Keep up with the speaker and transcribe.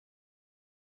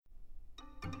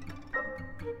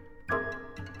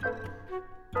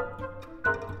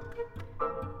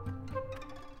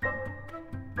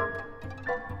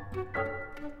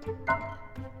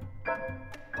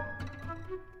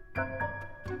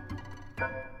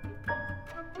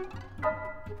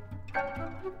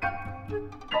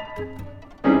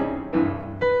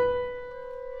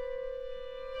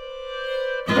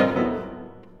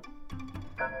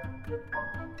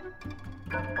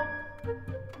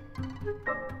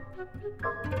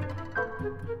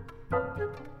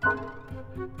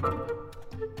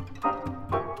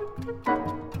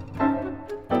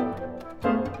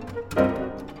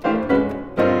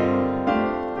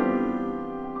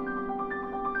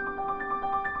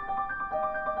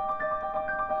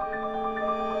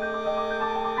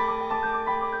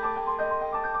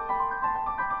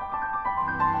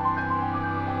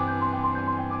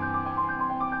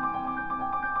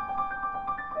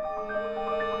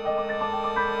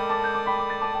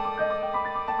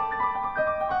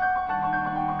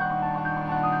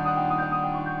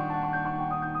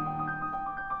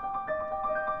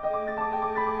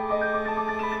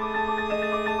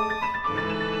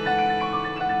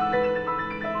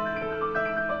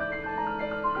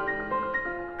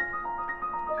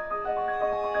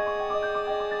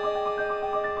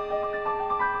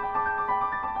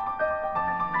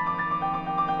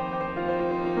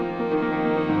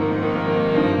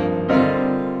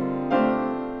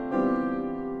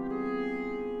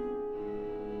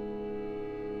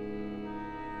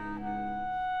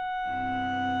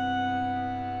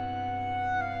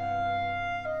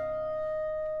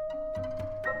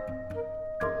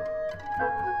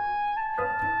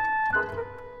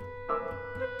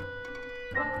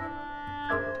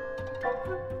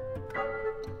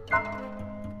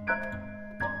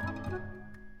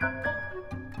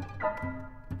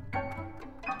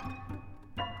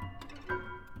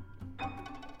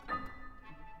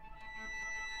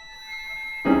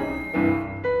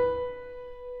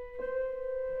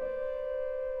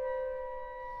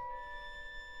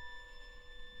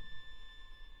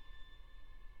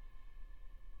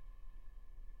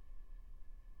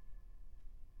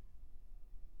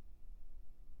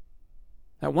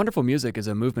That wonderful music is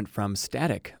a movement from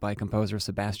Static by composer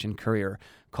Sebastian Courier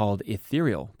called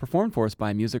Ethereal, performed for us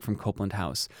by Music from Copeland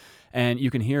House. And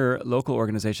you can hear local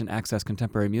organization Access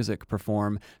Contemporary Music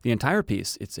perform the entire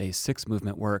piece. It's a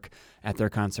 6-movement work at their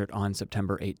concert on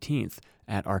September 18th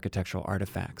at Architectural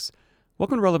Artifacts.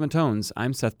 Welcome to Relevant Tones.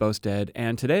 I'm Seth Bosted,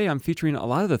 and today I'm featuring a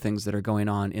lot of the things that are going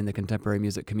on in the contemporary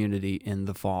music community in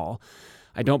the fall.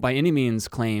 I don't by any means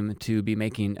claim to be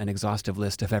making an exhaustive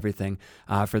list of everything.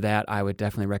 For that, I would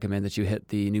definitely recommend that you hit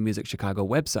the New Music Chicago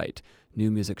website,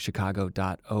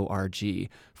 newmusicchicago.org,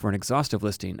 for an exhaustive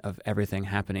listing of everything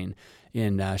happening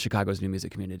in Chicago's new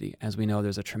music community. As we know,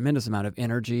 there's a tremendous amount of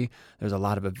energy. There's a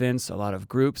lot of events, a lot of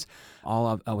groups,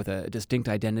 all with a distinct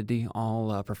identity,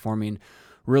 all performing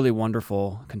really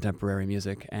wonderful contemporary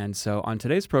music. And so on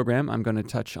today's program, I'm going to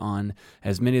touch on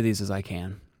as many of these as I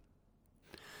can.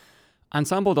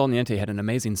 Ensemble Dal Niente had an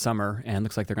amazing summer and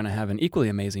looks like they're going to have an equally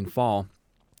amazing fall.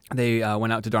 They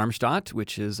went out to Darmstadt,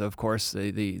 which is, of course,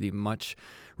 the much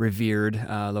revered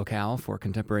locale for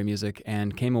contemporary music,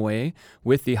 and came away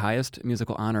with the highest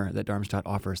musical honor that Darmstadt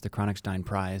offers, the Kronichstein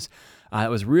Prize. It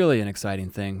was really an exciting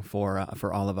thing for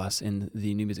all of us in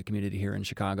the new music community here in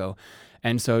Chicago.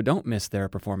 And so don't miss their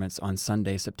performance on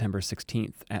Sunday, September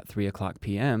 16th at 3 o'clock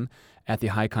p.m. at the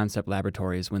High Concept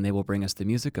Laboratories, when they will bring us the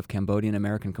music of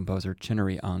Cambodian-American composer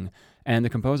Chinnery Ung. And the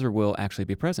composer will actually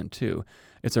be present, too.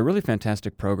 It's a really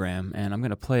fantastic program, and I'm going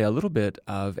to play a little bit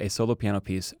of a solo piano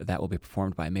piece that will be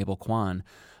performed by Mabel Kwan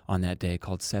on that day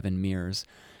called Seven Mirrors.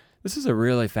 This is a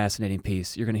really fascinating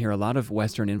piece. You're going to hear a lot of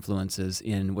Western influences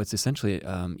in what's essentially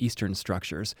Eastern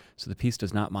structures. So the piece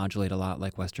does not modulate a lot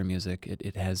like Western music.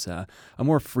 It has a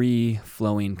more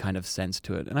free-flowing kind of sense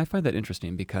to it. And I find that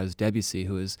interesting because Debussy,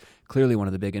 who is clearly one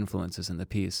of the big influences in the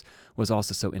piece, was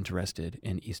also so interested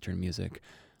in Eastern music.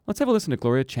 Let's have a listen to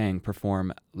Gloria Chang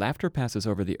perform Laughter Passes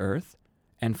Over the Earth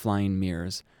and Flying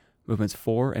Mirrors, movements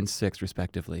 4 and 6,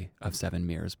 respectively, of Seven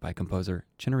Mirrors by composer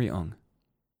Chinnery Ung.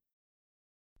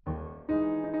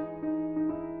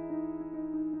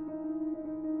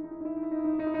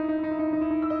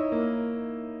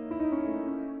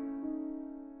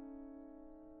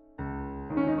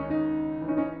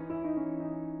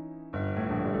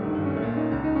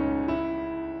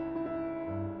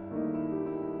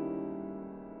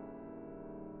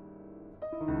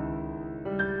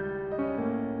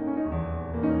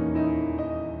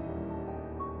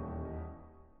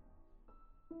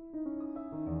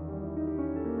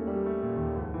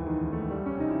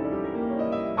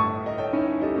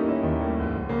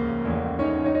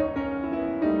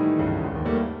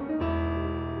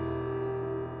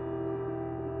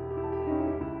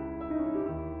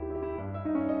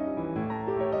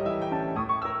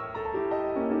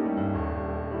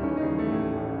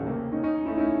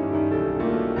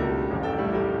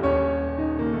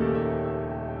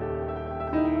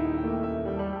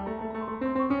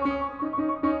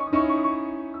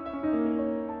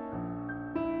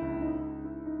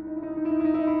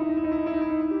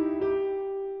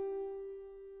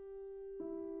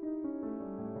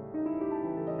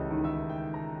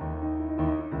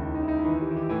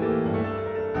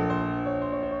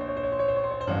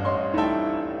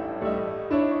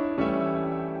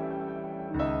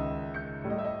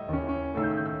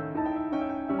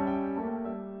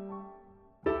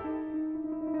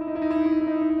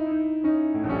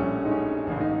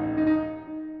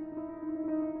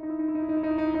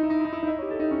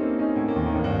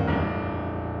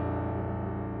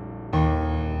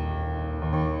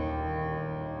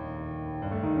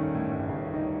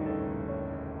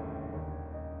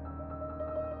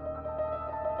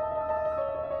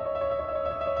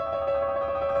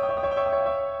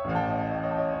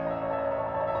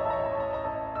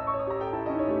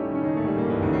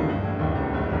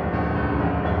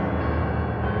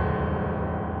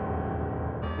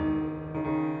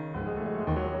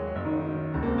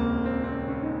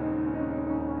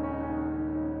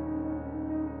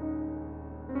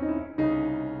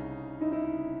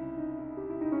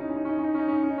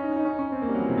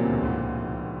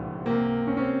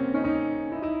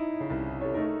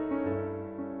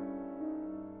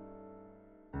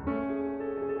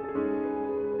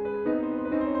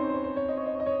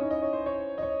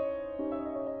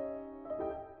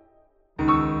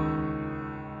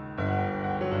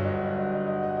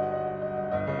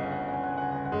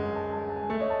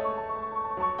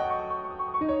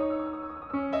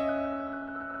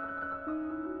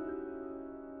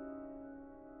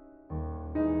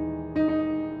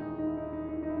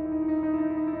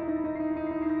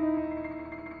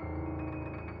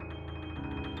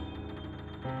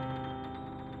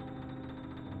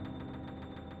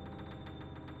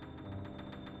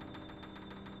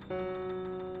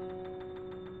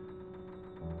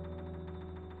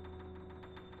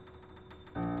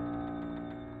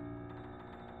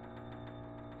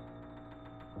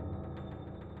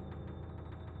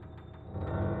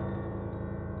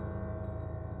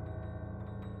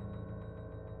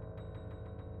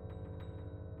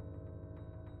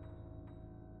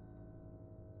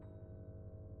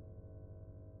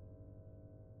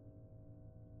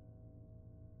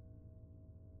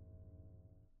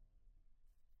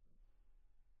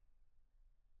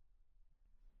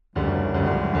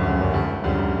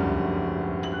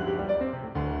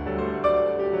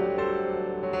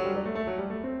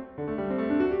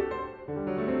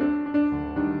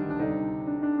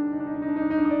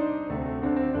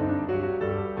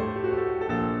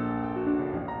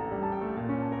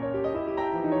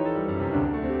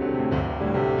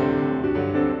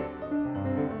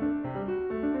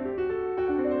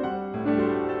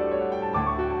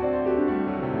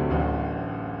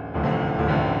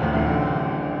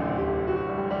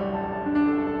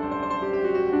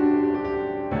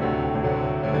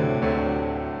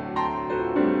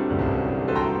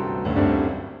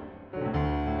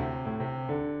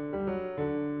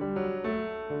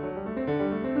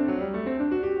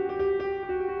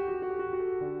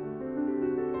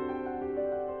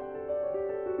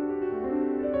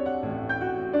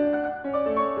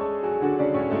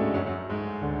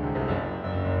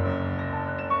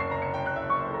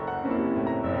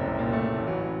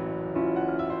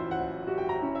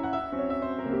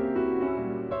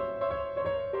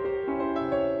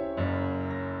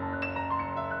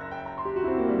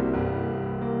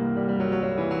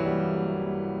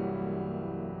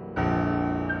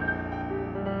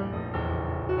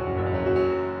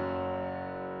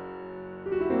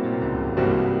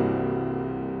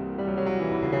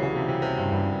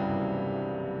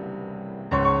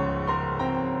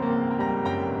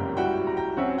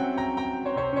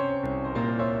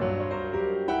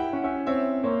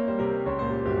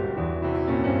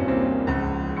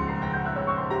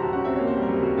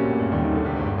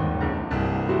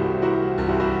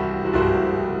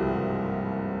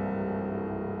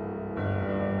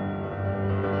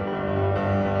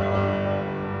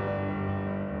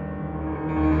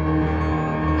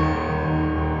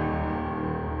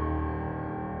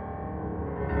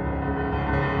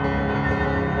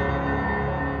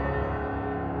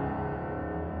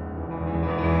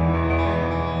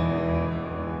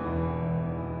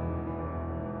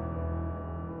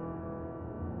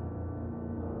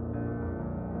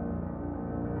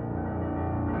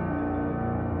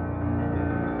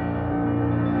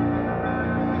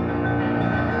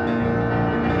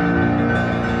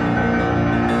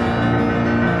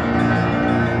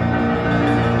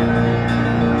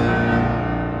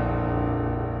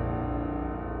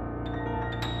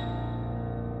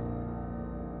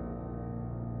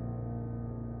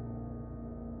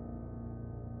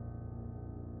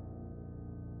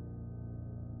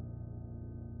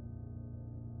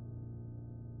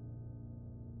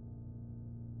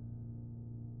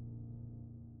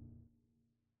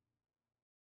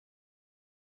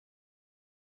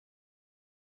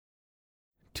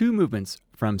 Two movements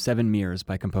from Seven Mirrors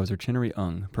by composer Chinnery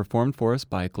Ung, performed for us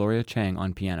by Gloria Chang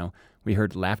on piano. We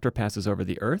heard Laughter Passes Over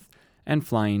the Earth and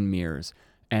Flying Mirrors.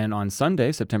 And on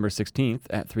Sunday, September 16th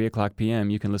at 3 o'clock p.m.,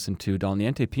 you can listen to Dal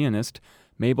Niente pianist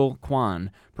Mabel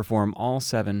Kwan perform all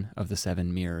seven of the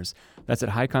Seven Mirrors. That's at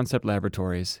High Concept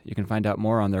Laboratories. You can find out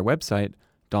more on their website,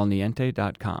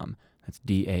 dalniente.com. That's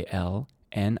DALNIENTE.com.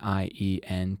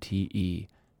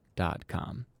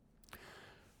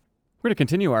 We're going to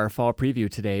continue our fall preview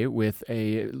today with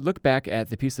a look back at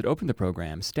the piece that opened the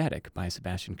program, Static, by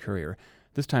Sebastian Courier.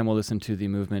 This time we'll listen to the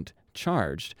movement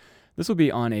Charged. This will be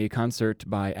on a concert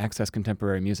by Access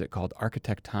Contemporary Music called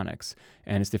Architectonics,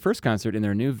 and it's the first concert in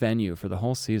their new venue for the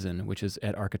whole season, which is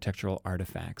at Architectural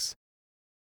Artifacts.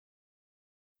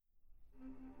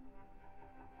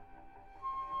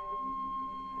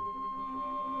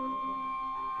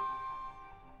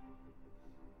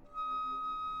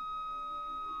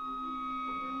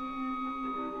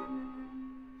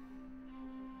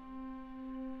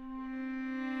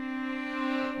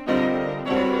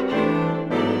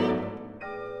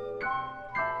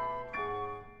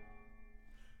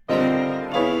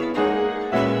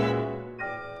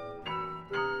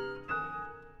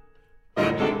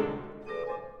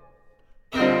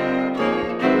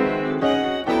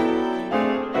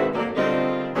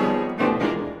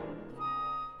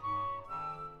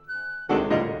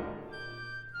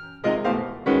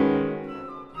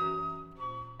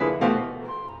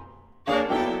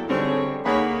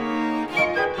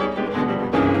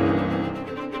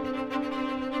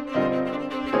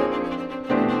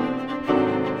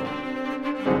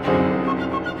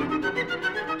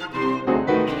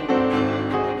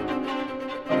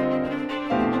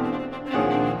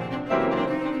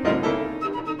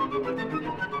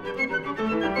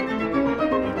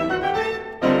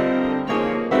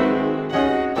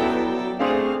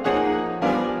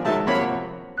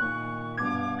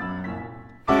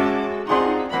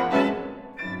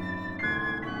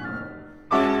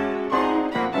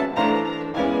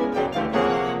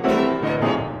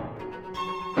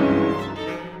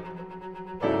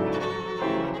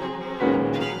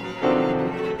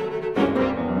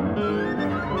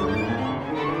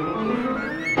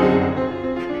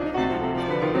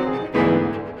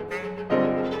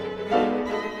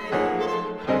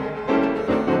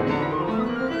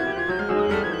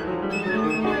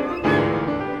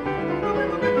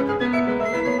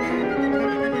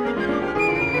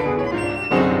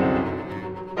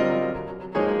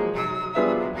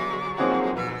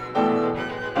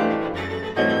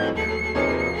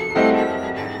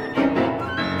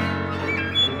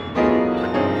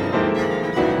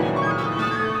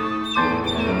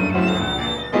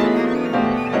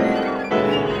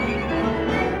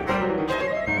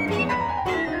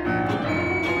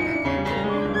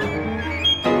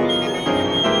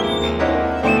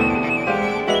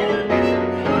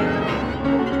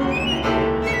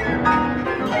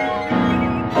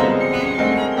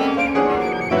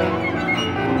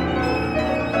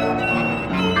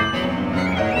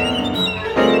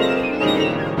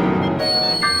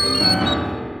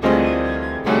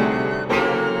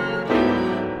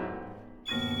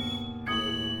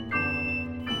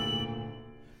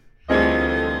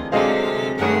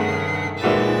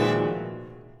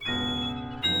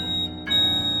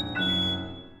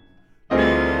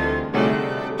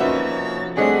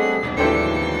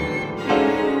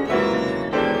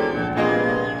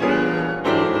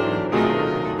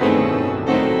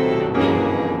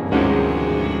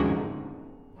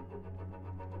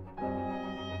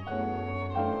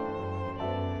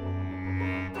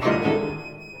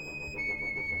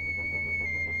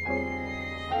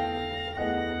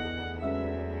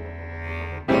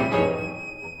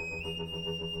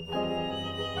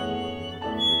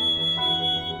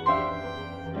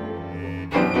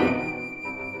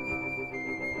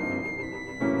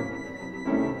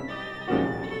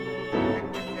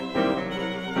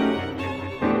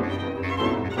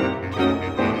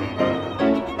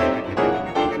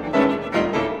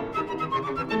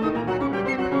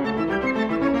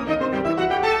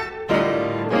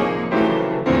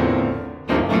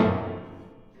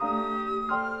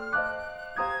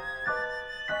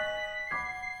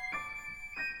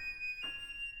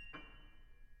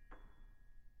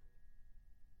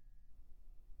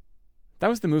 That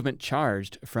was the movement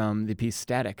Charged from the piece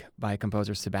Static by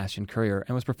composer Sebastian Courier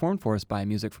and was performed for us by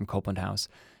music from Copeland House.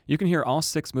 You can hear all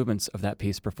 6 movements of that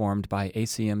piece performed by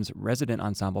ACM's resident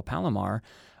ensemble Palomar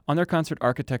on their concert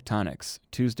Architectonics,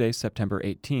 Tuesday, September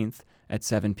 18th at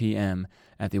 7 p.m.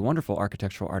 at the wonderful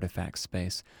Architectural Artifacts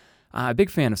space. I'm a big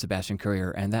fan of Sebastian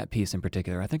Courier and that piece in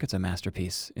particular. I think it's a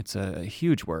masterpiece. It's a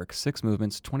huge work, 6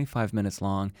 movements, 25 minutes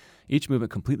long, each movement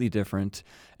completely different,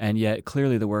 and yet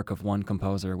clearly the work of one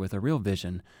composer with a real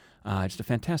vision. Just a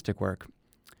fantastic work.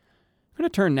 I'm going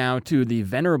to turn now to the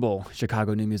venerable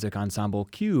Chicago New Music Ensemble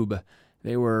Cube.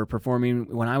 They were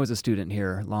performing when I was a student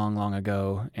here long, long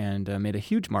ago and made a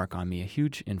huge mark on me, a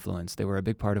huge influence. They were a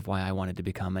big part of why I wanted to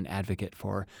become an advocate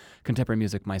for contemporary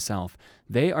music myself.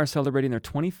 They are celebrating their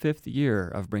 25th year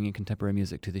of bringing contemporary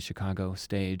music to the Chicago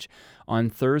stage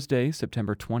on Thursday,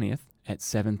 September 20th at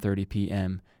 7:30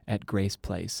 p.m. at Grace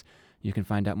Place. You can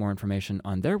find out more information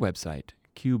on their website,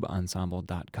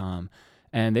 cubeensemble.com.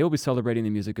 And they will be celebrating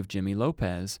the music of Jimmy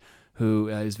Lopez, who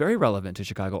is very relevant to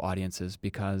Chicago audiences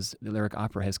because the Lyric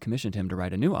Opera has commissioned him to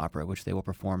write a new opera, which they will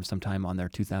perform sometime on their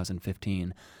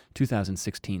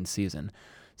 2015-2016 season.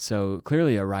 So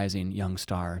clearly a rising young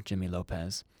star, Jimmy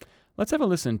Lopez. Let's have a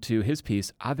listen to his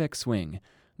piece, Avec Swing.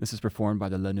 This is performed by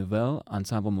the La Nouvelle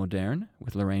Ensemble Moderne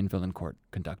with Lorraine Villancourt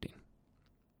conducting.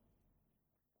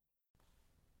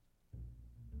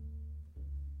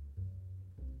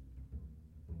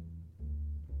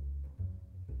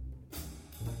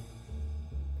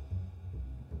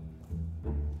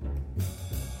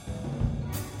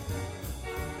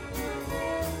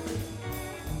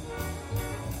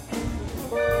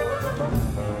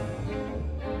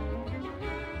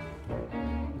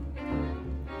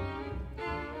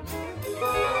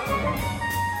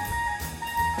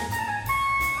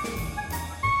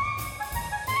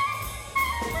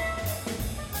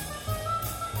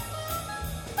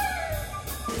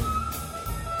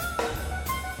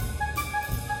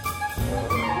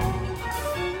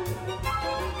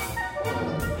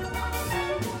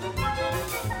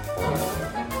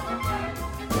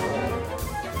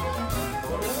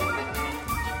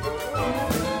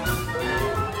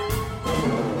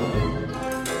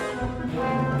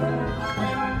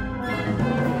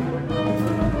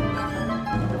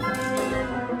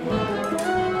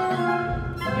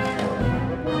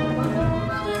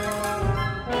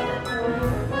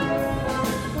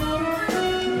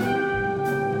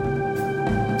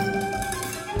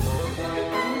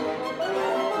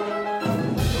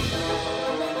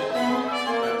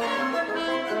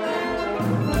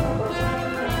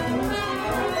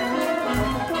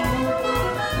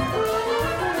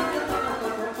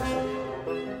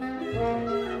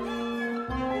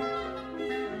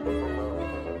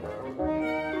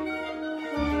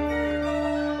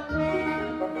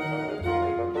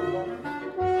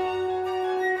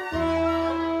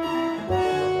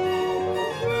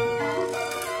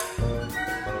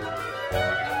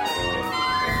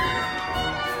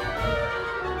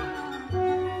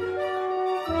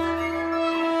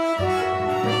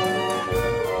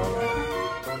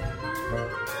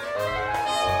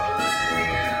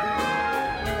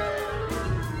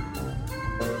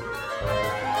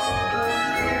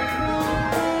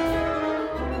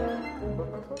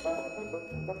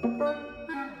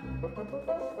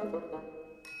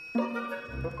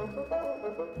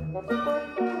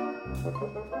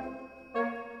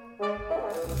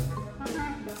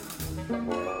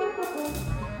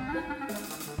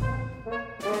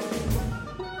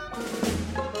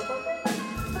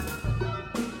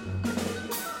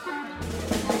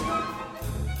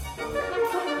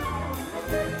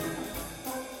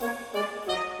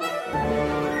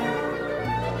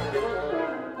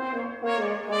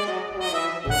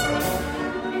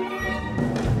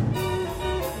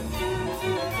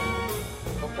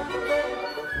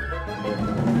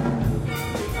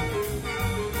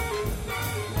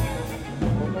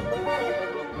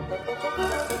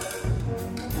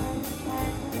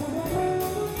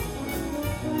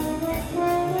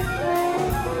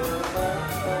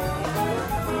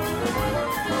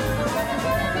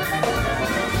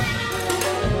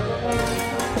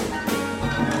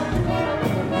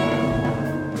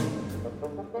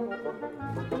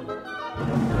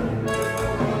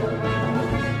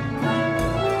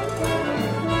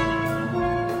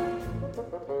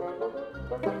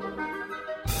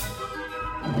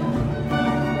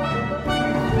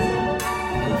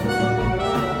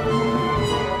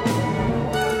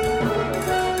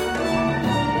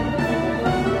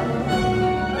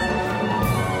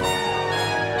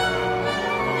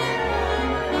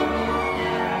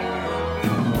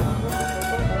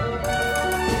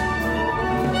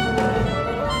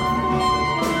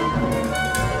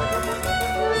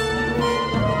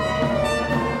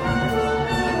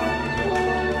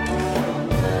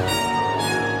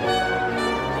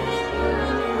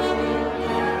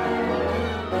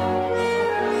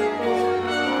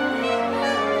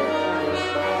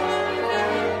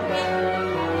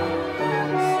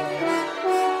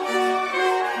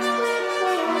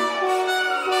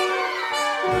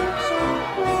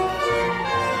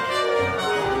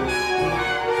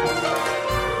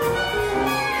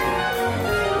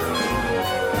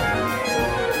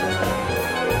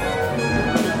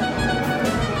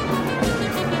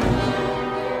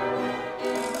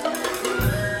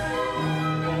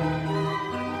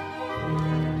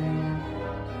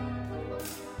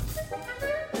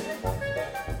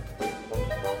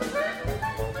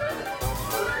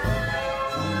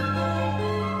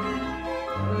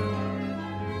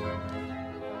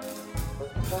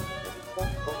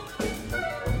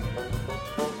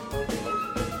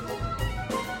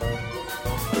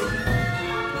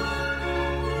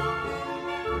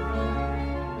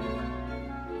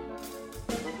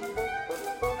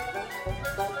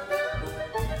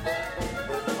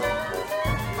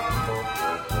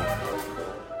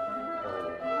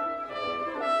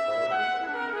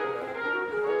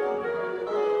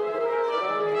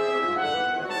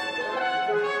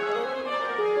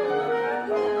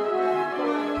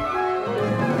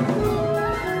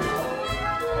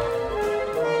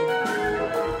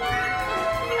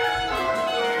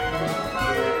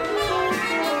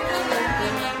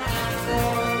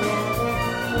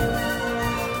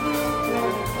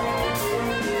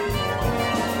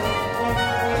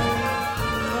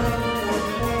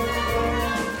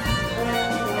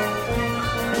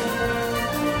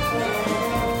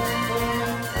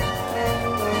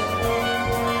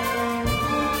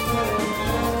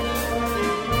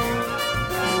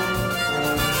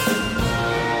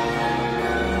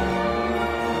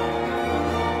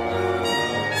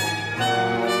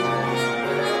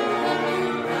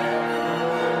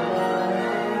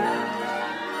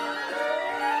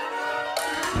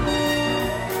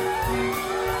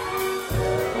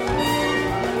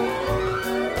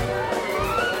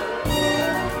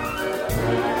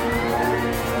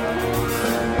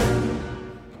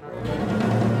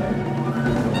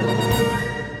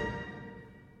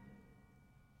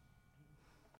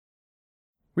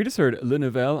 We just heard Le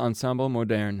Nouvel Ensemble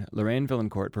Moderne, Lorraine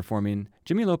Villancourt performing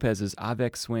Jimmy Lopez's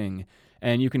Avec Swing,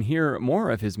 and you can hear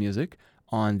more of his music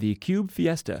on the Cube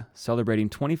Fiesta, celebrating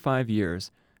 25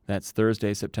 years. That's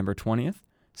Thursday, September 20th,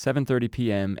 7:30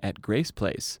 p.m. at Grace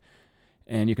Place.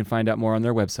 And you can find out more on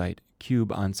their website,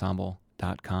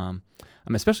 cubeensemble.com.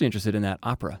 I'm especially interested in that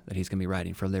opera that he's going to be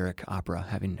writing for Lyric Opera,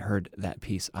 having heard that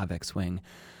piece, Avec Swing.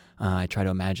 I try to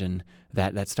imagine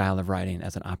that style of writing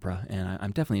as an opera, and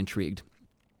I'm definitely intrigued.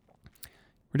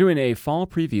 We're doing a fall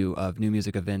preview of new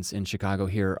music events in Chicago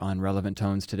here on Relevant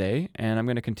Tones today, and I'm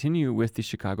going to continue with the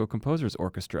Chicago Composers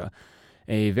Orchestra,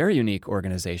 a very unique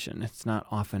organization. It's not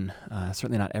often,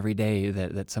 certainly not every day,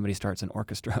 that somebody starts an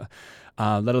orchestra,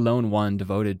 let alone one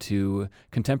devoted to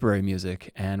contemporary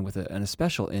music and with an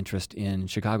especial interest in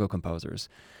Chicago composers.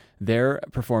 Their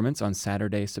performance on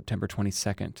Saturday, September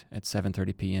 22nd at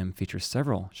 7:30 p.m. features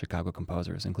several Chicago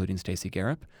composers, including Stacey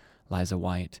Garrop, Liza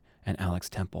White, and Alex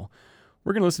Temple.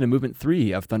 We're going to listen to Movement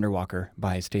 3 of Thunderwalker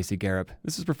by Stacey Garrop.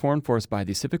 This is performed for us by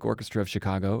the Civic Orchestra of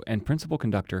Chicago and principal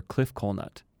conductor Cliff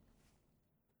Colnut.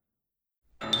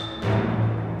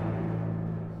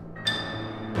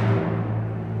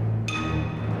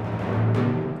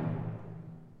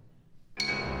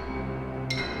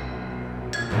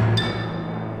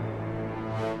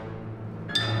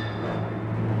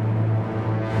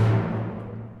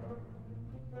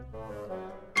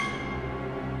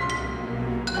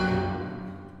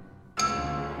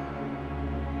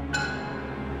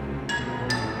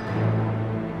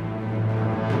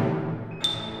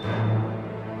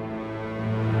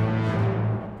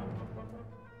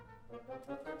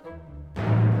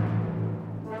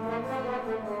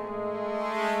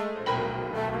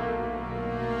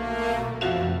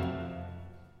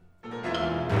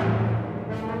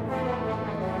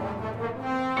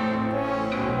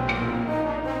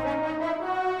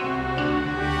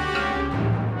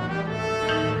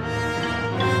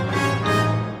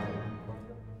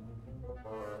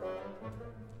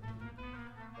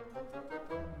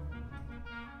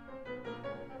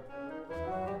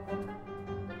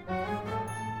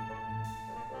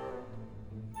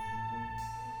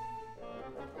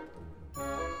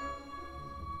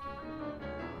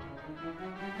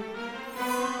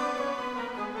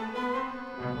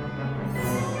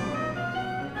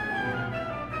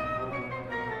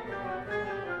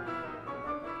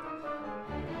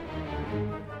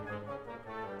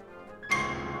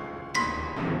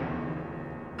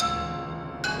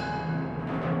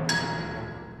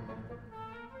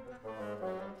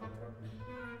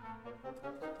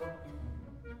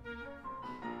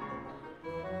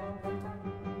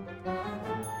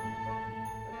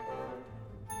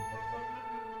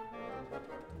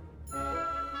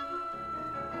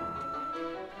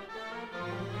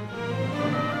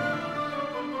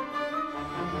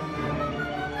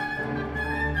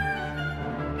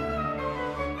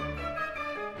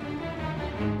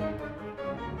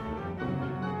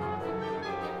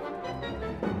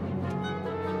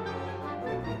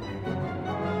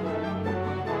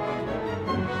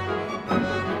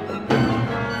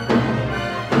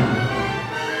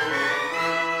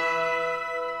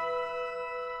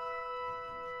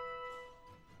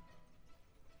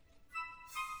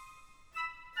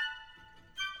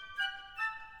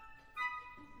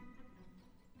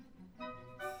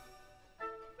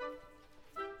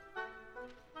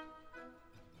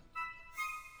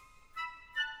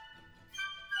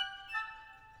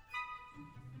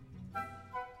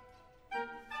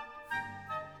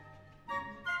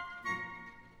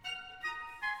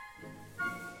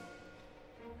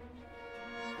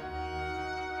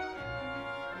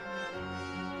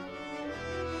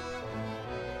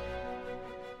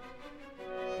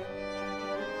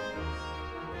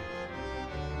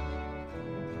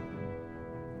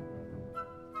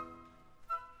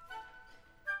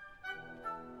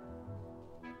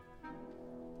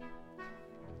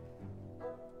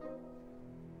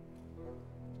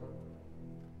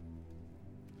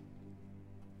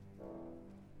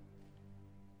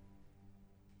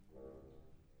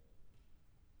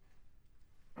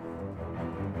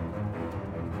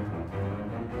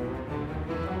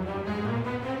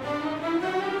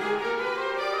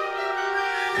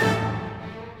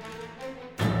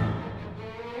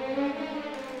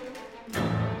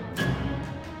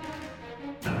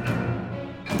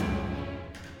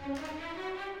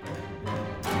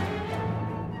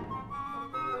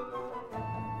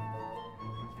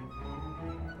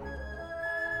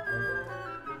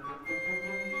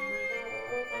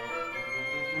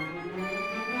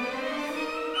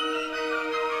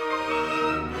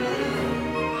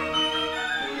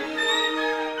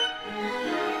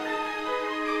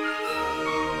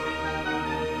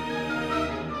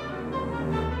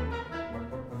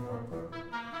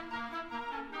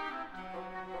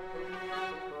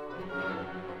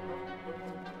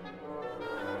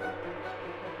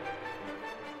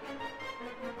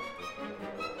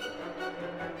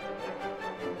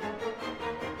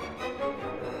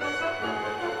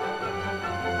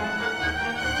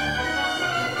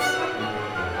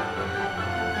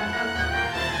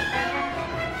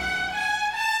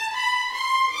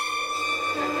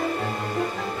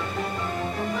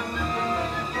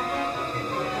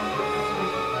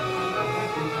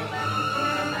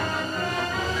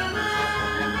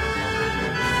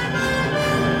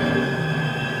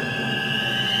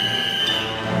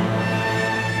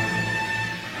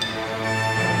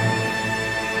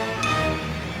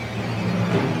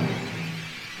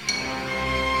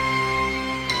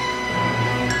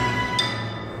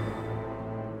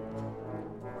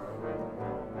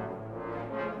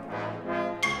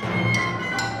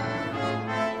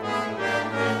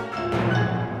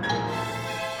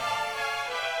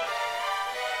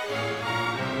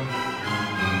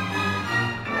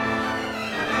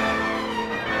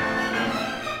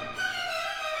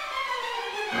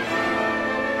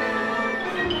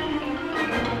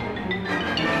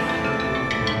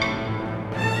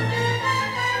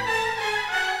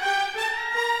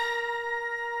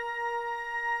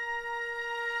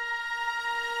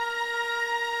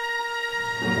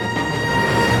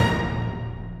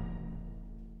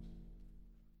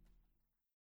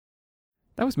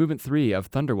 That was Movement 3 of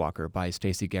Thunderwalker by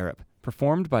Stacey Garrett,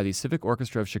 performed by the Civic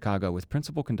Orchestra of Chicago with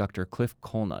principal conductor Cliff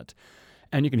Colnut.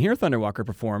 And you can hear Thunderwalker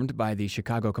performed by the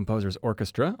Chicago Composers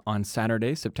Orchestra on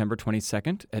Saturday, September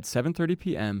 22nd at 7:30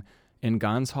 p.m. in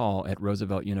Gons Hall at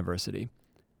Roosevelt University.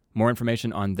 More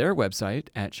information on their website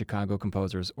at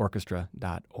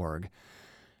chicagocomposersorchestra.org.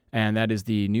 And that is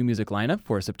the new music lineup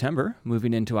for September.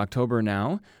 Moving into October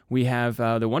now, we have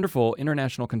the wonderful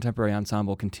International Contemporary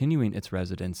Ensemble continuing its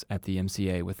residence at the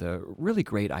MCA with a really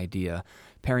great idea,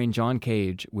 pairing John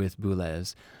Cage with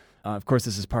Boulez. Of course,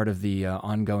 this is part of the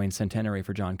ongoing centenary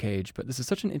for John Cage, but this is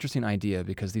such an interesting idea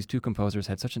because these two composers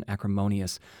had such an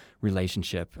acrimonious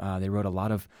relationship. They wrote a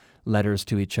lot of letters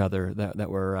to each other that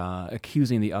were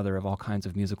accusing the other of all kinds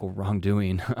of musical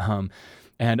wrongdoing.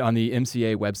 And on the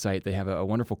MCA website, they have a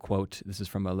wonderful quote. This is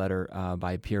from a letter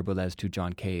by Pierre Boulez to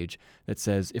John Cage that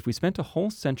says, "If we spent a whole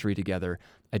century together,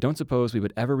 I don't suppose we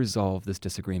would ever resolve this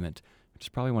disagreement," which is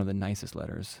probably one of the nicest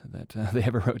letters that they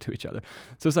ever wrote to each other.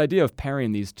 So this idea of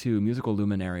pairing these two musical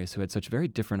luminaries who had such very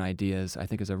different ideas, I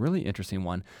think is a really interesting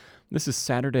one. This is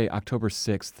Saturday, October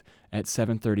 6th at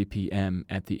 7:30 p.m.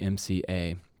 at the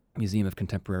MCA, Museum of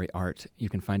Contemporary Art. You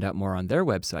can find out more on their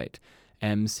website,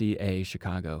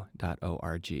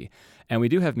 mcachicago.org. And we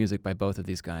do have music by both of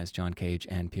these guys, John Cage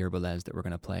and Pierre Boulez, that we're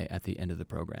going to play at the end of the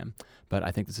program. But I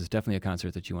think this is definitely a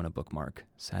concert that you want to bookmark,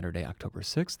 Saturday, October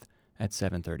 6th at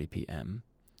 7:30 p.m.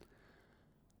 I'm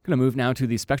going to move now to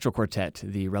the Spectral Quartet,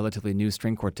 the relatively new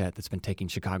string quartet that's been taking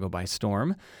Chicago by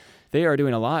storm. They are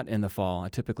doing a lot in the fall, a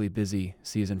typically busy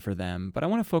season for them, but I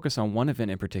want to focus on one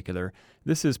event in particular.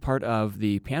 This is part of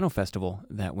the piano festival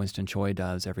that Winston Choi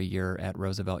does every year at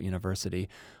Roosevelt University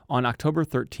on October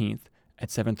 13th at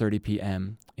 7:30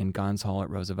 p.m. in Gons Hall at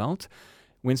Roosevelt.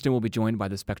 Winston will be joined by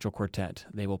the Spectral Quartet.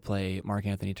 They will play Mark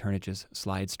Anthony Turnage's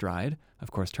Slide Stride.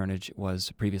 Of course, Turnage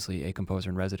was previously a composer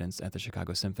in residence at the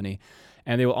Chicago Symphony.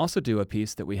 And they will also do a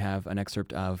piece that we have an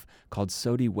excerpt of called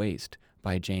Sody Waste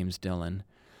by James Dillon.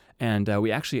 And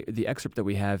the excerpt that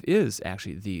we have is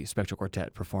actually the Spectral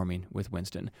Quartet performing with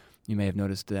Winston. You may have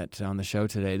noticed that on the show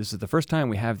today, this is the first time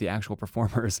we have the actual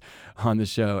performers on the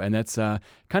show, and that's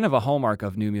kind of a hallmark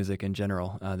of new music in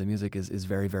general. The music is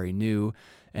very, very new,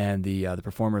 and the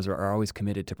performers are always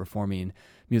committed to performing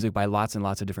music by lots and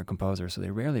lots of different composers, so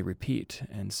they rarely repeat.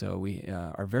 And so we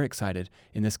are very excited,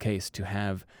 in this case, to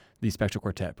have the Spectral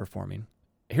Quartet performing.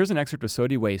 Here's an excerpt of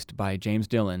Sody Waste by James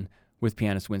Dillon with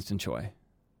pianist Winston Choi.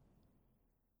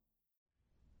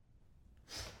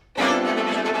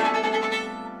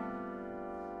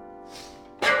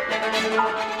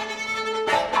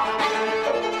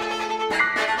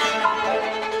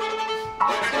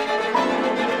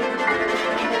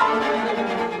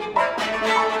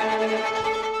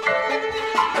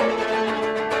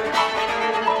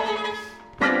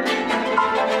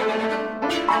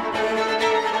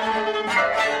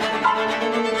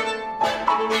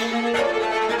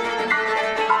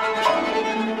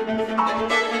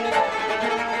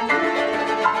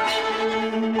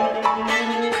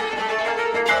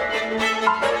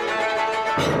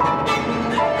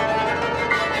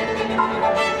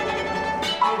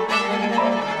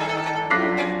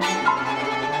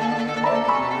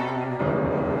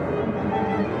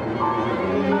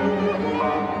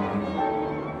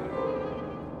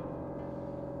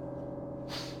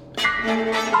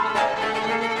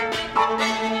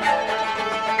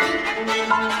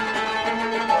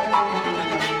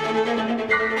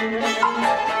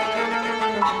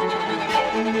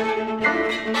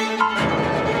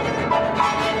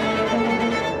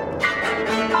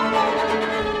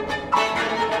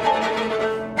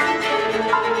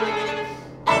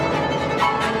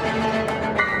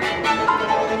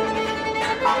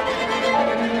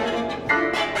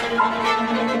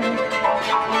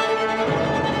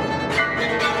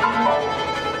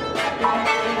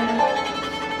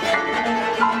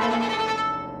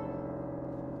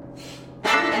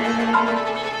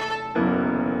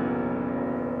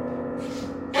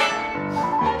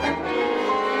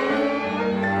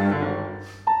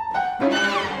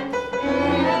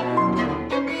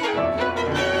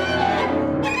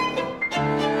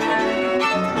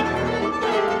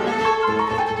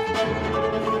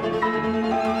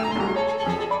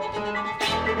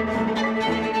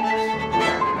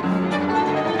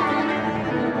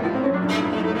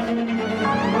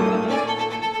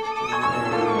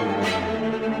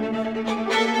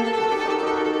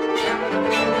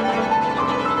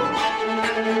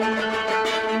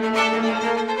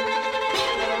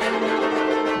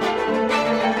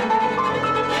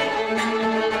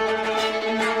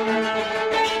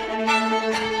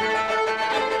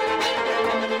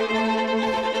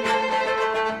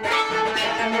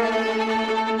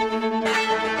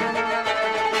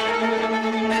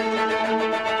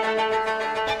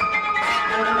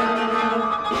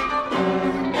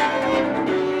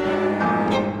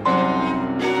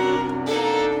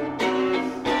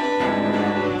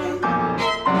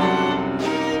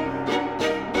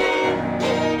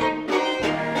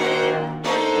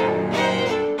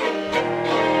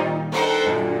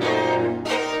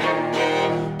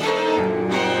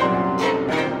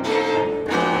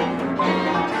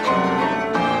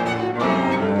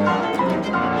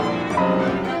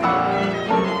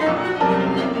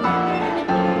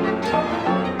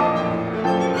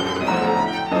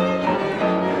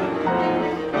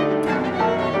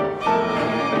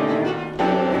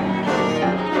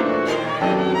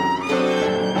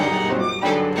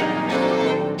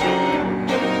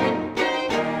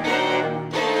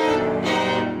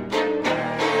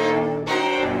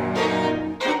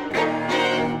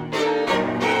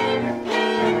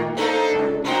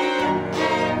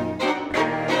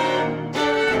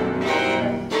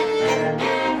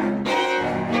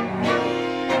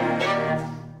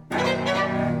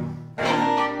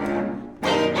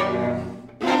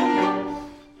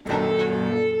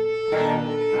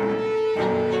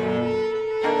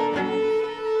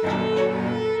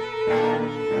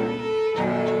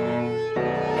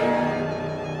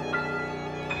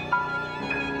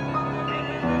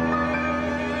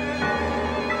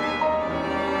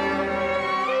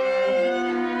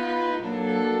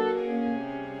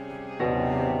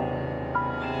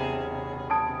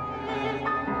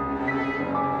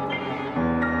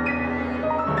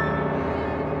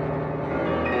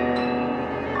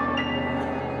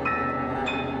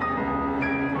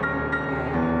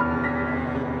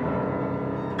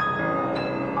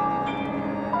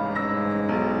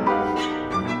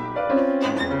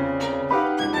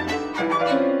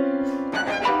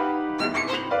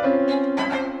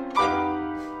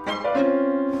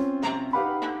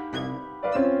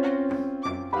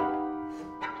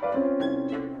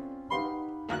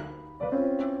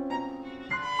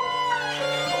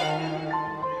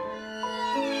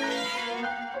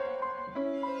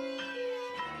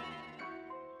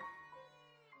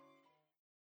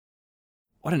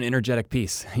 What an energetic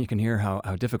piece. You can hear how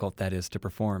difficult that is to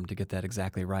perform, to get that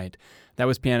exactly right. That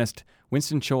was pianist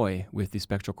Winston Choi with the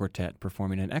Spectral Quartet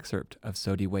performing an excerpt of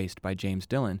So Dee Waste by James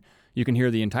Dillon. You can hear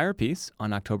the entire piece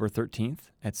on October 13th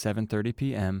at 7:30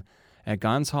 p.m. at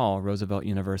Gons Hall, Roosevelt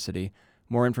University.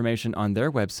 More information on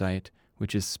their website,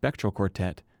 which is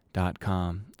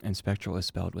spectralquartet.com, and spectral is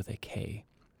spelled with a K.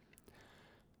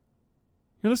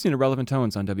 You're listening to Relevant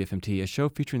Tones on WFMT, a show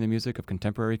featuring the music of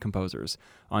contemporary composers.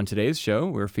 On today's show,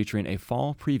 we're featuring a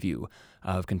fall preview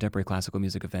of contemporary classical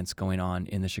music events going on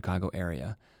in the Chicago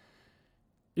area.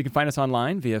 You can find us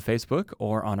online via Facebook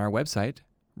or on our website,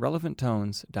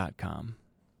 relevanttones.com.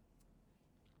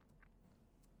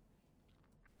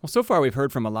 Well, so far we've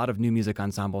heard from a lot of new music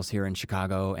ensembles here in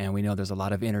Chicago, and we know there's a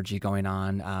lot of energy going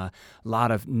on, a lot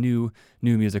of new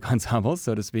music ensembles,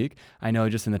 so to speak. I know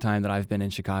just in the time that I've been in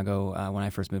Chicago, when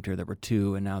I first moved here, there were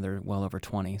 2, and now there are well over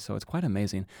 20, so it's quite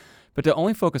amazing. But to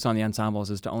only focus on the ensembles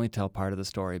is to only tell part of the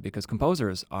story, because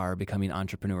composers are becoming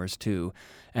entrepreneurs too,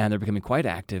 and they're becoming quite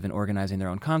active in organizing their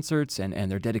own concerts,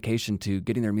 and their dedication to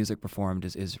getting their music performed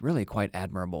is really quite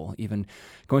admirable, even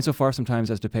going so far sometimes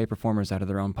as to pay performers out of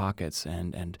their own pockets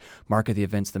and market the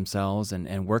events themselves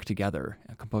and work together.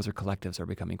 Composer collectives are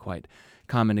becoming quite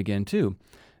common again too.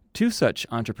 2 such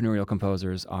entrepreneurial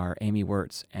composers are Amy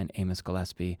Wirtz and Amos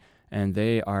Gillespie, and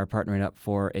they are partnering up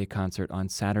for a concert on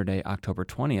Saturday, October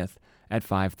 20th at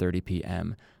 5:30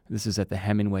 p.m. This is at the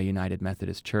Hemingway United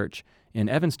Methodist Church in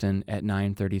Evanston at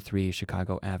 933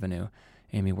 Chicago Avenue.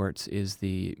 Amy Wirtz is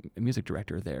the music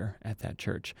director there at that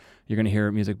church. You're going to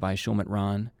hear music by Shulman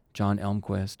Rahn, John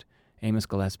Elmquist, Amos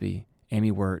Gillespie,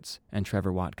 Amy Wirtz, and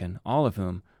Trevor Watkin, all of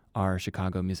whom are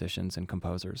Chicago musicians and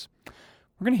composers.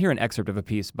 We're going to hear an excerpt of a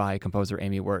piece by composer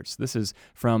Amy Wirtz. This is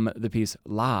from the piece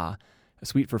La, a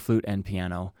suite for flute and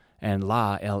piano. And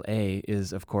La, L-A,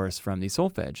 is, of course, from the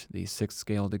solfege, the 6th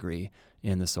scale degree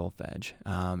in the solfege.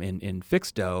 In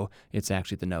fixed do, it's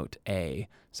actually the note A.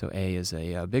 So A is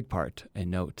a big part, a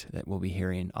note that we'll be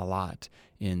hearing a lot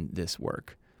in this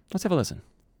work. Let's have a listen.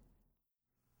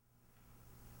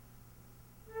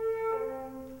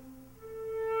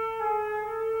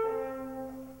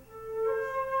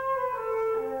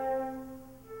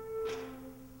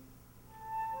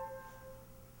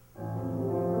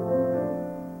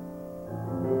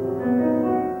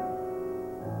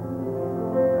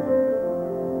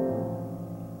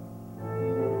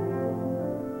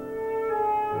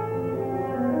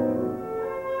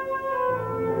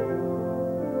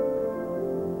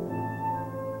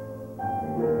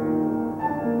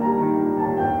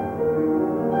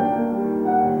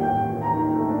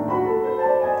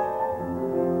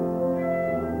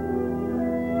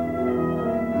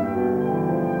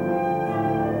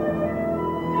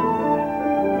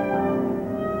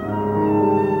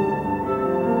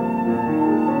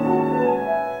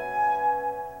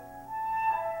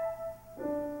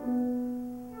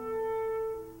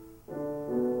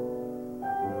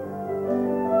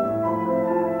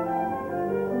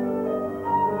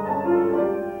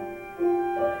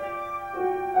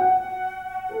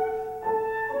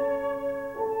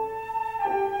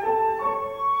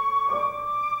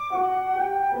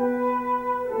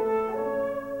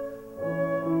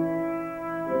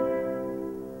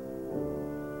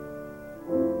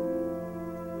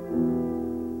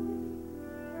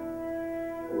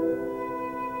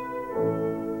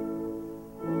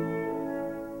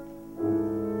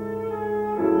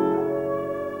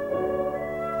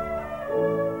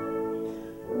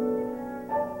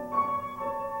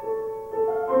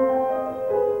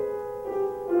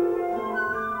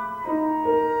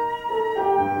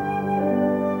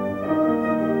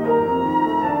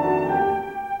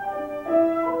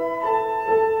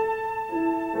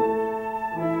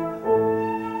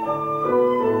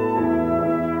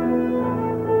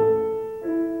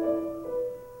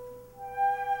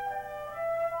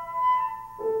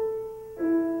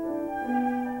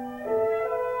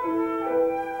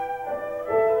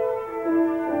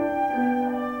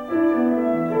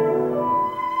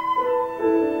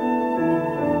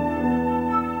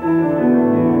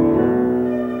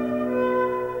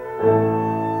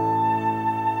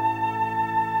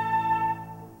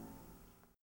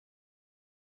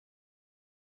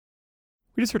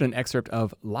 We just heard an excerpt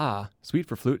of La, Suite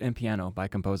for Flute and Piano by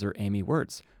composer Amy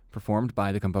Wirtz, performed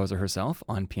by the composer herself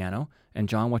on piano and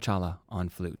John Wachala on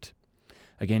flute.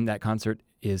 Again, that concert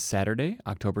is Saturday,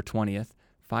 October 20th,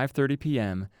 5:30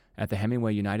 p.m. at the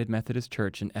Hemingway United Methodist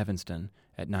Church in Evanston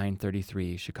at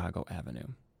 933 Chicago Avenue.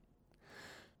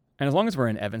 And as long as we're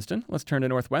in Evanston, let's turn to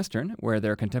Northwestern, where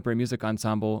their contemporary music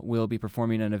ensemble will be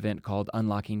performing an event called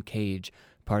Unlocking Cage,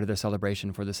 part of their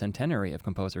celebration for the centenary of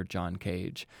composer John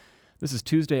Cage. This is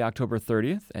Tuesday, October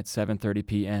 30th at 7:30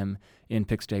 p.m. in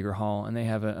Pixdager Hall, and they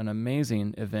have an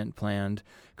amazing event planned.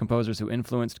 Composers who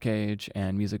influenced Cage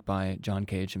and music by John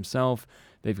Cage himself.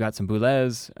 They've got some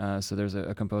Boulez, so there's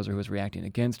a composer who is reacting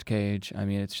against Cage. I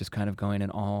mean, it's just kind of going in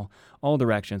all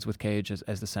directions with Cage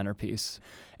as the centerpiece.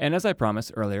 And as I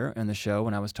promised earlier in the show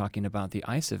when I was talking about the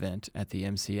ICE event at the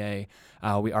MCA,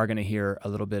 we are going to hear a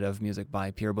little bit of music by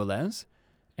Pierre Boulez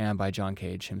and by John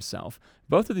Cage himself.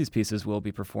 Both of these pieces will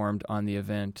be performed on the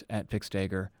event at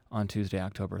Pixdager on Tuesday,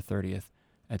 October 30th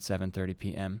at 7:30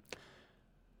 p.m.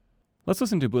 Let's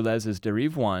listen to Boulez's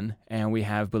Derive 1, and we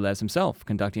have Boulez himself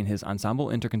conducting his Ensemble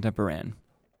Intercontemporain.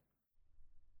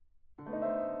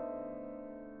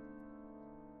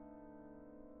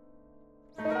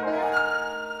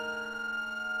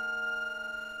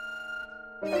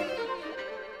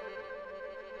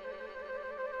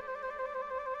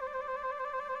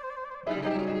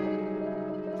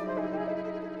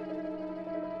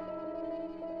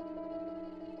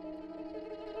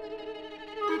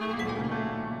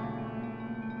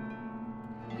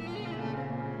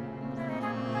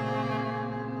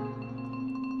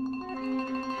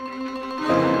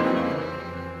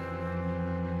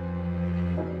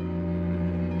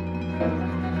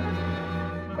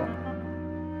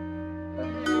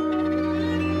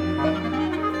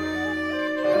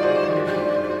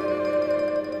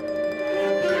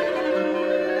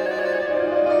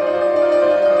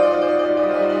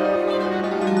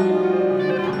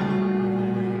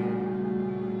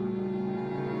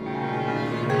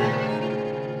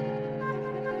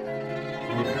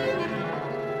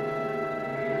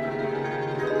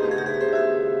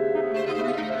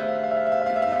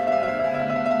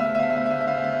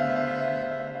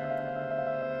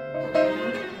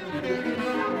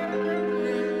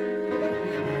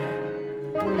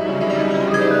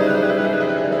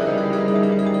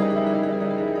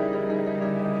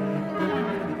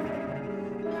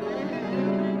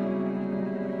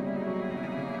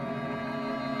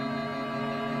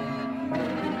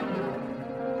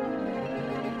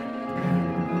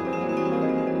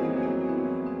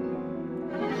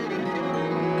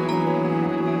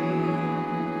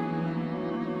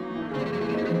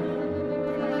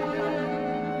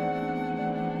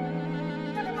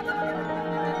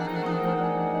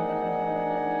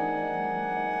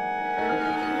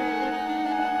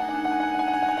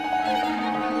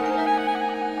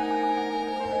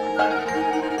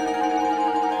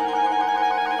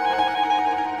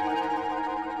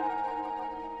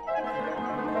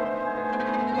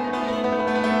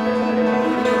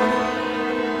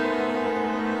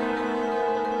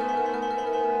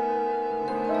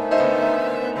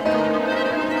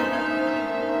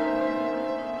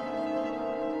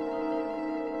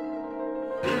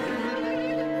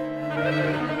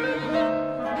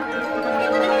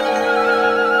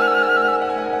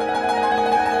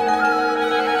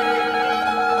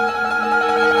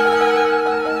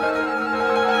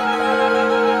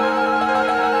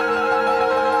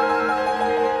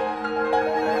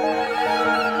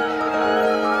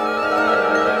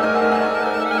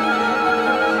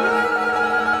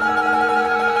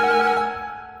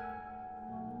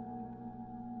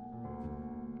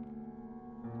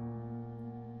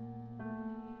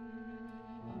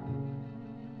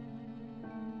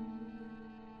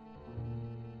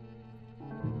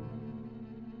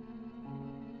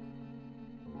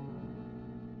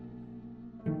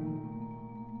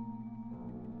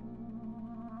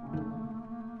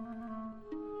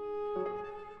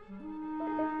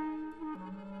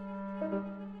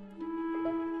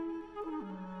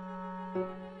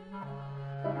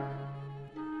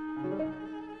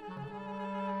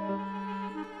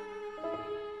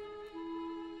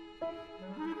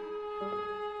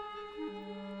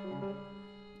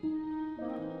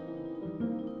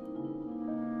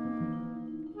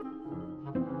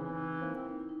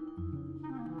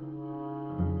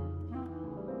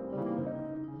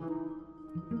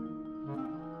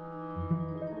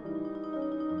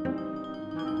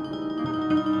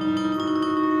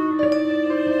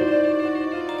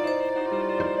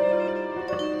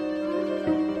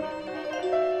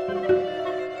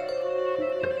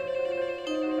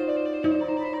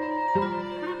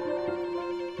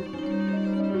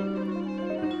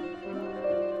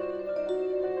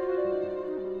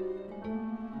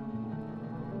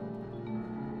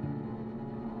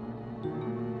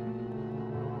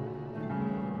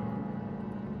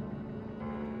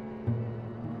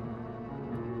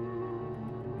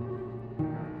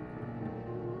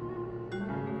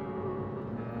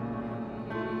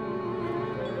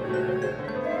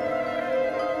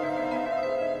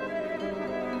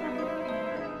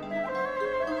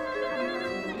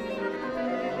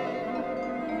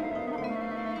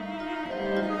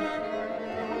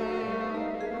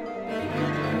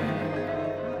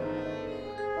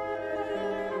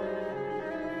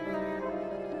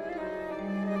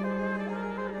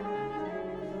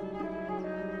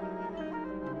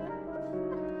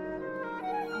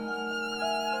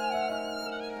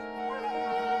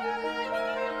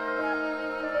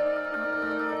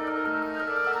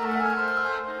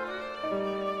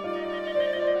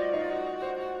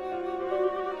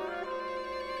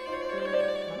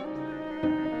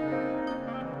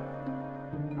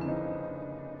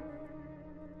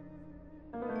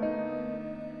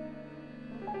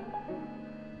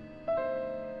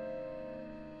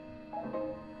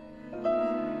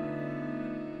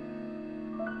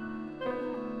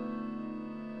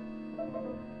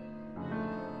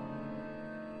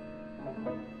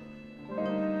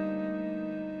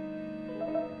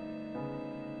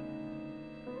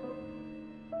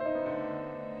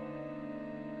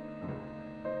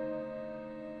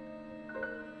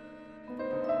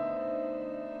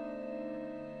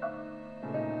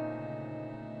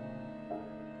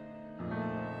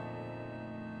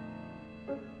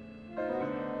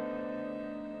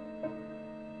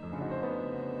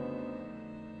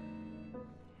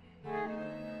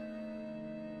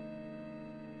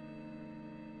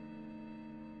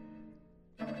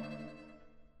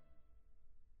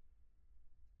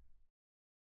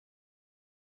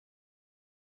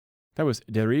 That was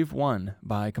Dérive 1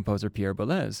 by composer Pierre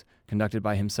Boulez, conducted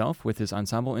by himself with his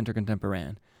Ensemble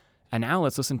Intercontemporain. And now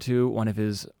let's listen to one of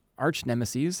his arch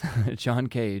nemeses, John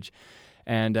Cage.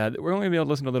 And we're only going to be able to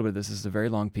listen to a little bit of this. This is a very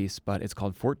long piece, but it's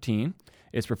called 14.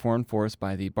 It's performed for us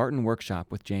by the Barton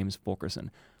Workshop with James Fulkerson.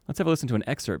 Let's have a listen to an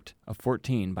excerpt of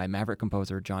 14 by maverick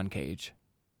composer John Cage.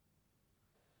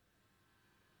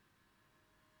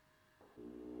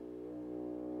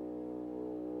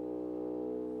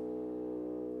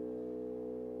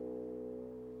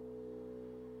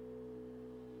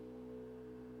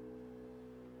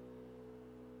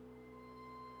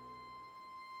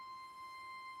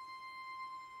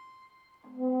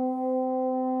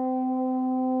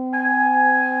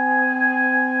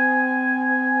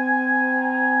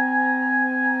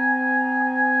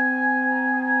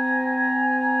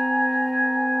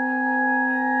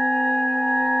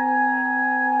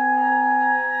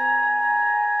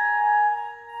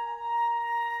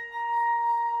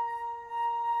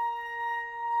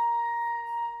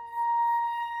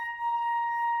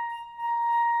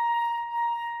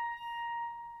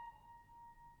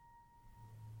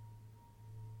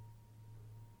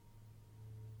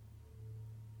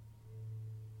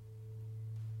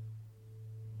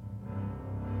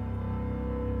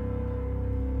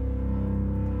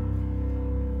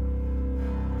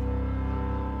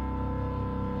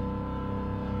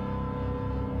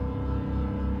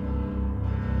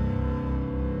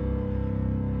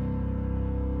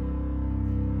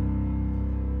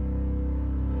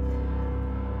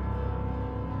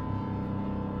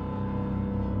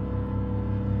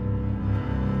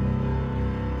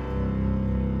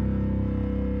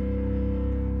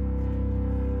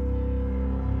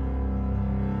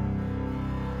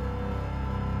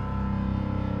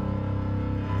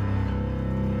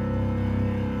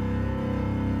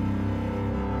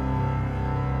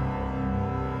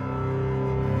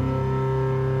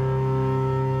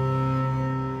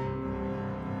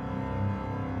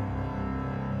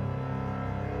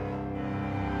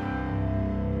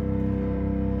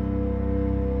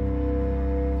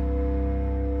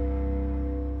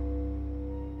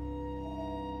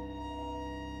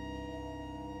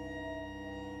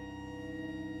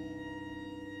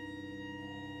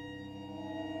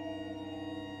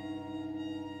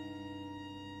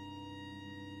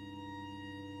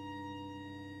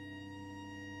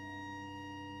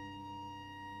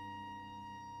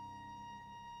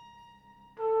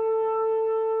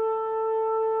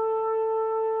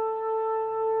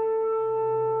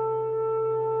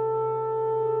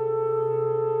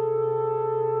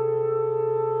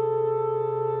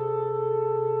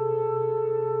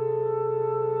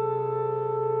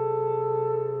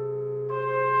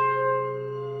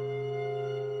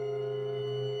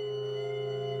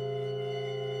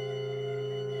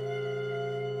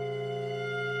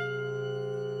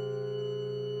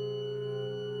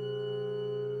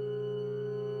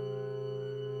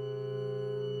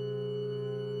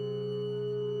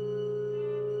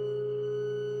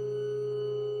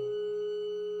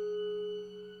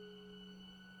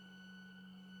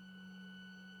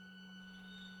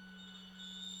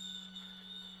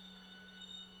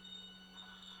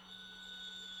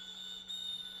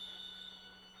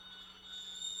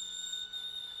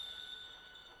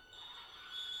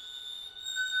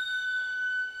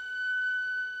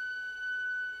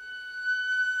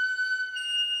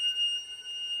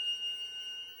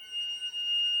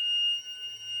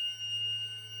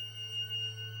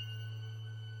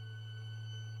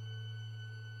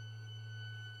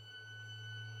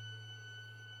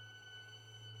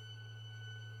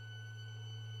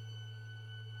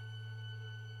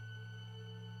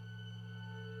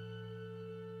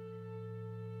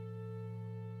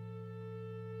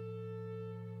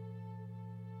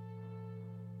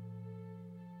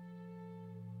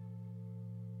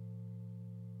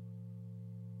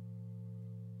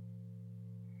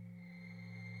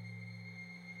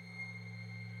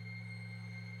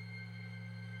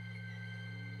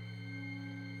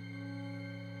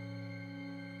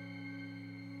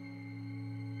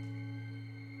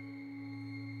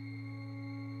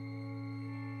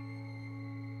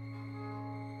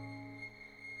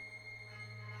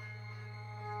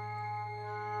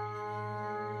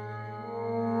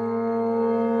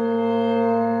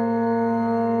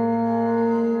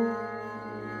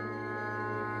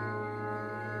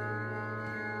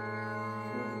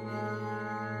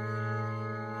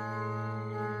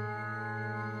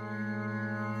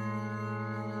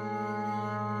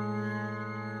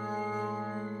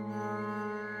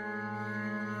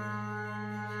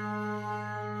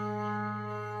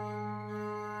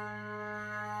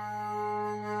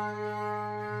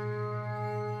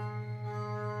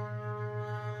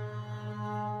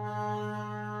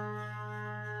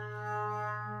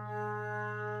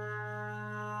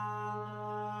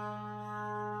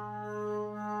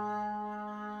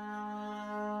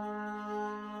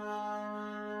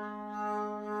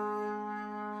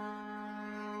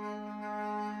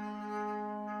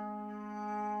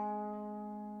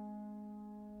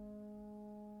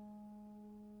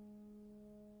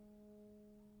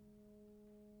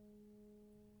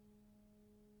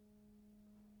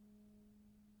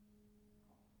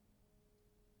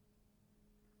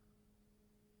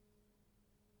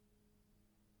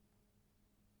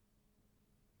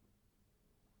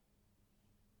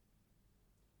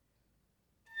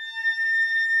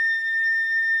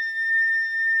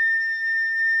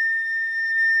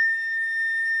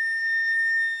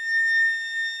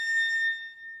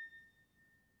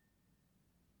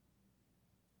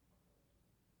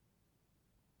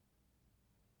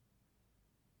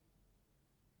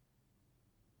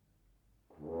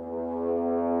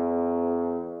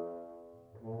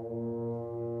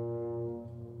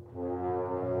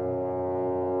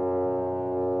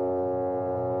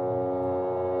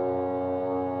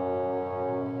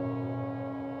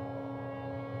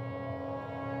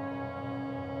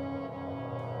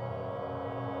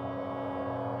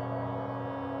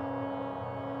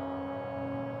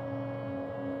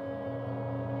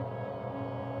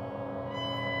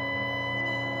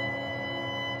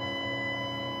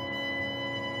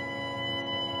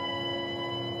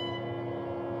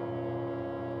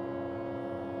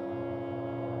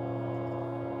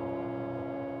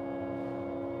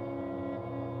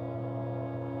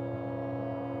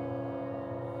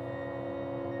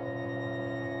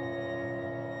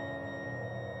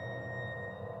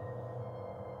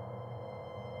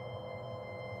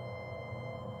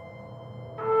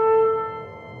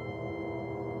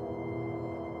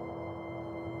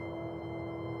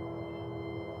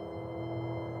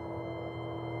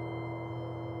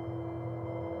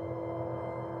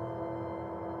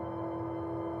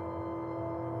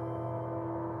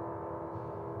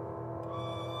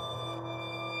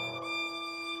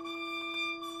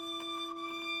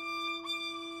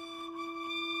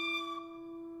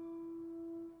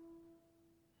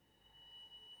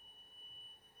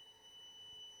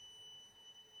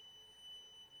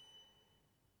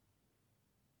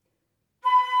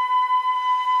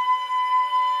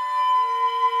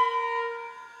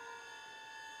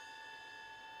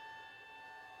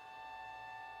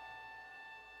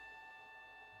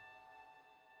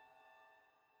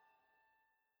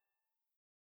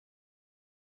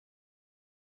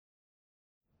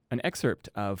 an excerpt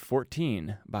of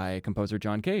 14 by composer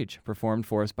John Cage, performed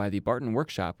for us by the Barton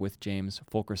Workshop with James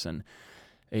Fulkerson.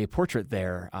 A portrait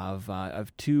there of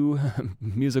two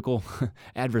musical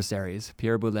adversaries,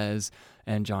 Pierre Boulez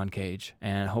and John Cage.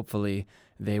 And hopefully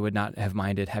they would not have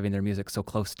minded having their music so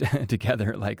close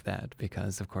together like that,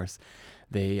 because, of course,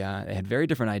 they had very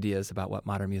different ideas about what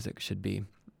modern music should be.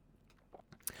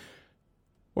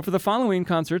 Well, for the following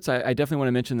concerts, I definitely want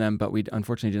to mention them, but we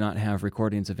unfortunately do not have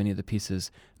recordings of any of the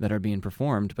pieces that are being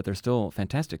performed, but they're still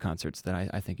fantastic concerts that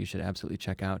I think you should absolutely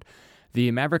check out. The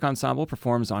Maverick Ensemble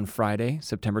performs on Friday,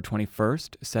 September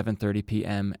 21st, 7:30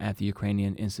 p.m. at the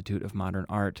Ukrainian Institute of Modern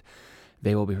Art.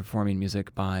 They will be performing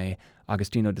music by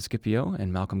Agostino Descipio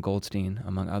and Malcolm Goldstein,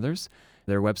 among others.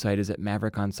 Their website is at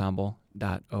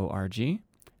maverickensemble.org.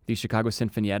 The Chicago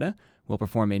Sinfonietta will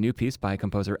perform a new piece by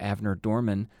composer Avner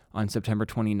Dorman on September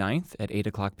 29th at 8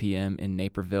 o'clock p.m. in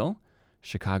Naperville,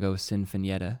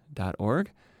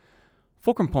 chicagosinfonietta.org.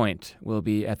 Fulcrum Point will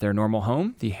be at their normal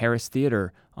home, the Harris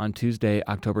Theater, on Tuesday,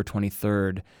 October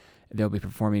 23rd. They'll be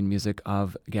performing music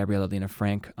of Gabriela Lena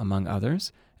Frank, among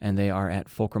others, and they are at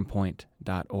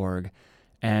fulcrumpoint.org.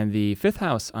 And the Fifth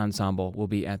House Ensemble will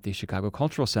be at the Chicago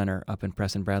Cultural Center up in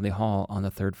Preston Bradley Hall on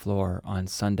the third floor on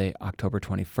Sunday, October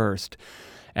 21st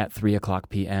at 3 o'clock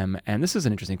p.m. And this is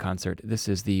an interesting concert. This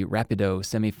is the Rapido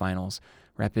semifinals.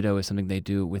 Rapido is something they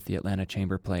do with the Atlanta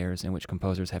Chamber Players, in which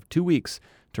composers have 2 weeks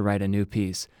to write a new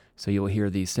piece. So you will hear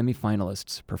the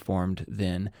semifinalists performed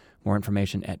then. More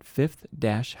information at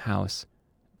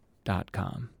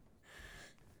fifth-house.com.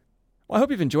 Well, I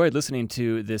hope you've enjoyed listening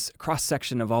to this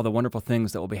cross-section of all the wonderful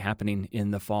things that will be happening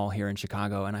in the fall here in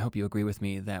Chicago, and I hope you agree with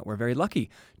me that we're very lucky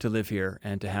to live here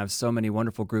and to have so many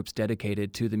wonderful groups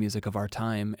dedicated to the music of our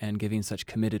time and giving such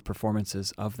committed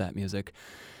performances of that music.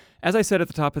 As I said at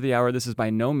the top of the hour, this is by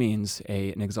no means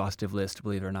an exhaustive list,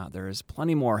 believe it or not. There is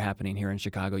plenty more happening here in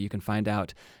Chicago. You can find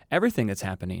out everything that's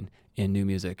happening in new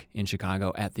music in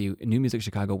Chicago at the New Music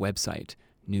Chicago website,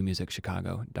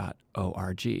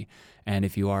 newmusicchicago.org. And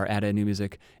if you are at a new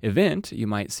music event, you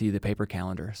might see the paper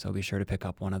calendar, so be sure to pick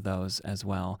up one of those as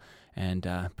well and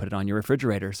put it on your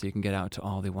refrigerator so you can get out to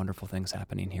all the wonderful things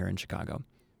happening here in Chicago.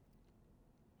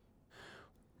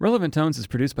 Relevant Tones is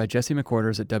produced by Jesse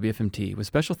McQuarters at WFMT, with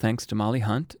special thanks to Molly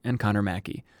Hunt and Connor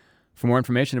Mackey. For more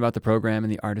information about the program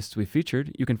and the artists we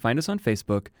featured, you can find us on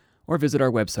Facebook or visit our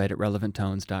website at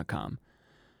relevanttones.com.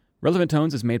 Relevant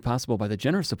Tones is made possible by the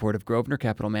generous support of Grosvenor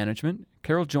Capital Management,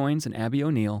 Carol Joines and Abby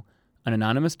O'Neill, an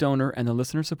anonymous donor, and the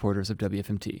listener supporters of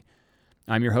WFMT.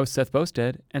 I'm your host, Seth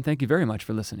Bosted, and thank you very much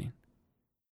for listening.